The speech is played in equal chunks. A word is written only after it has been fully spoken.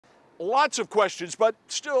Lots of questions, but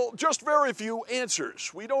still just very few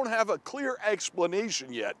answers. We don't have a clear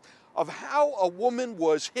explanation yet of how a woman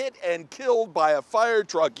was hit and killed by a fire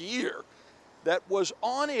truck here that was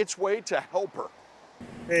on its way to help her.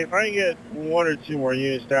 Hey, if I can get one or two more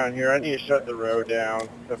units down here, I need to shut the road down.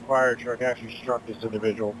 The fire truck actually struck this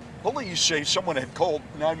individual. Police say someone had called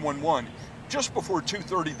 911 just before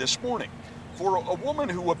 2:30 this morning for a woman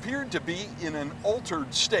who appeared to be in an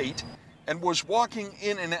altered state and was walking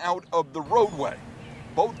in and out of the roadway.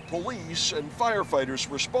 Both police and firefighters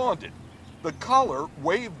responded. The caller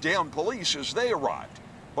waved down police as they arrived,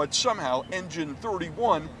 but somehow engine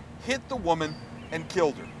 31 hit the woman and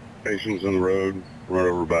killed her. Patient was on the road, run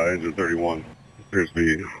over by engine 31. Appears to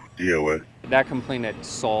be DOA. That complainant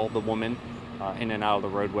saw the woman in and out of the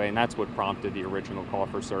roadway, and that's what prompted the original call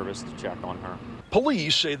for service to check on her.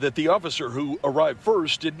 Police say that the officer who arrived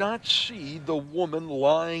first did not see the woman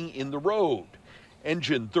lying in the road.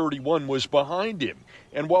 Engine 31 was behind him,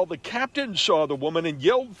 and while the captain saw the woman and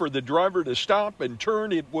yelled for the driver to stop and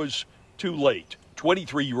turn, it was too late.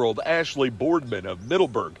 23-year-old Ashley Boardman of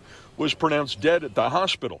Middleburg was pronounced dead at the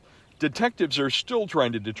hospital. Detectives are still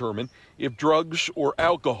trying to determine if drugs or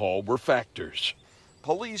alcohol were factors.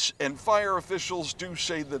 Police and fire officials do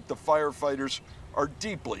say that the firefighters are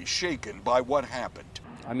deeply shaken by what happened.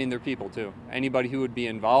 I mean, they're people too. Anybody who would be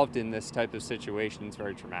involved in this type of situation is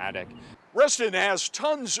very traumatic. Reston has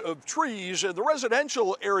tons of trees, and the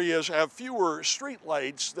residential areas have fewer street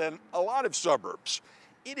lights than a lot of suburbs.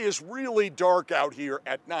 It is really dark out here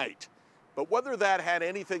at night, but whether that had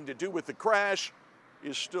anything to do with the crash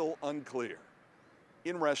is still unclear.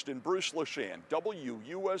 In Reston, Bruce LaShan,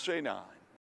 WUSA 9.